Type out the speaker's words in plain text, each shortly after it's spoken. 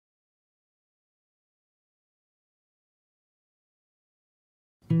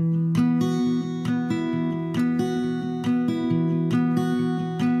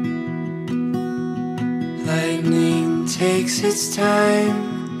takes its time.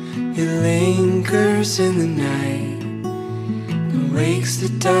 It lingers in the night and wakes the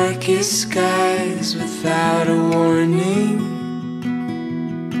darkest skies without a warning.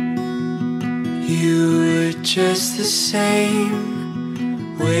 You were just the same,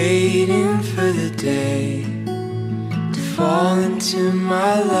 waiting for the day to fall into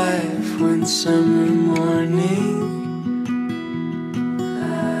my life one summer morning.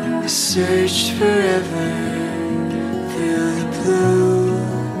 I searched forever through the blue,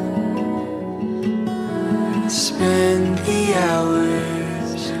 spend the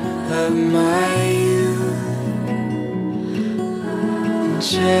hours of my youth. And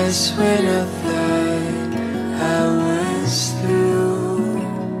just when I thought I was through,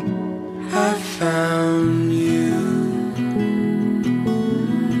 I found you.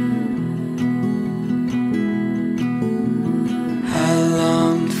 I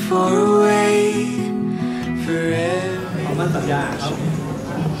longed for a way forever. ขอมั่นสัญญาครับ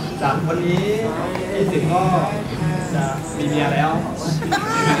จากวันนี้พี่สิงห์ก็จะมีเมียแล้ว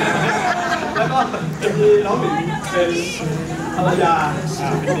แล้วก็จะมีน้องหลิงเป็นภรรยา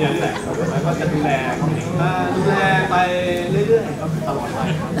เป็นเมียนี่แหละแล้วก็จะดูแลน้องหลิงดูแลไปเรื่อยๆครับตลอดไป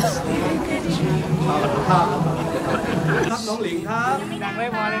ครับภาพครับน้องหลิงครับดังไม่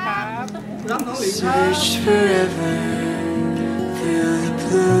พอเลยครับรับน้องหลิงครับ Search forever through the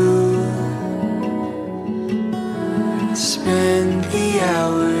blue, spend the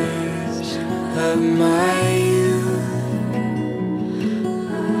hours of my youth.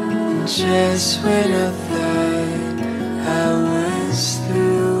 Just when I thought I was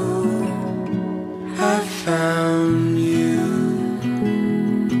through, I found you.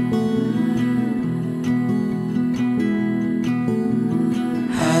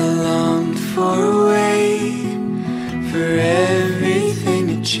 I longed for a way for everything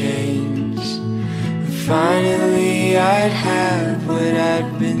to change. And finally I'd have what I'd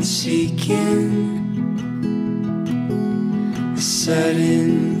been seeking. A sudden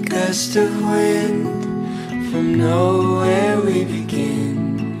gust of wind from nowhere we begin.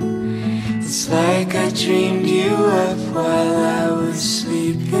 It's like I dreamed you up while I was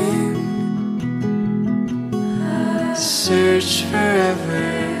sleeping. Search forever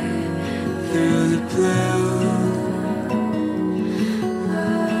through the blue,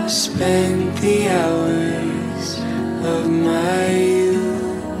 spend the hours of my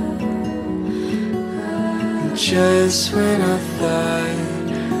youth. And just when I thought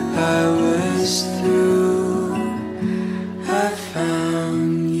I was through, I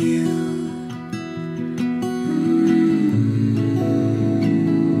found you.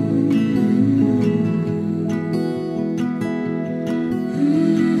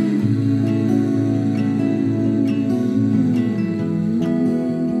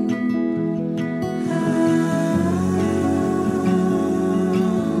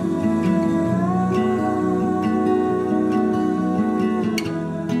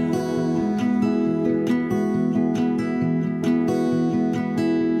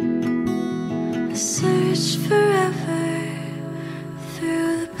 Search forever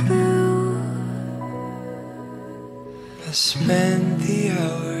through the blue, I spent the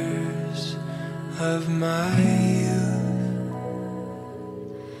hours of my youth.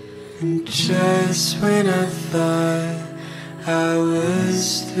 And just when I thought I was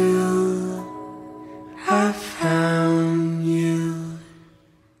through,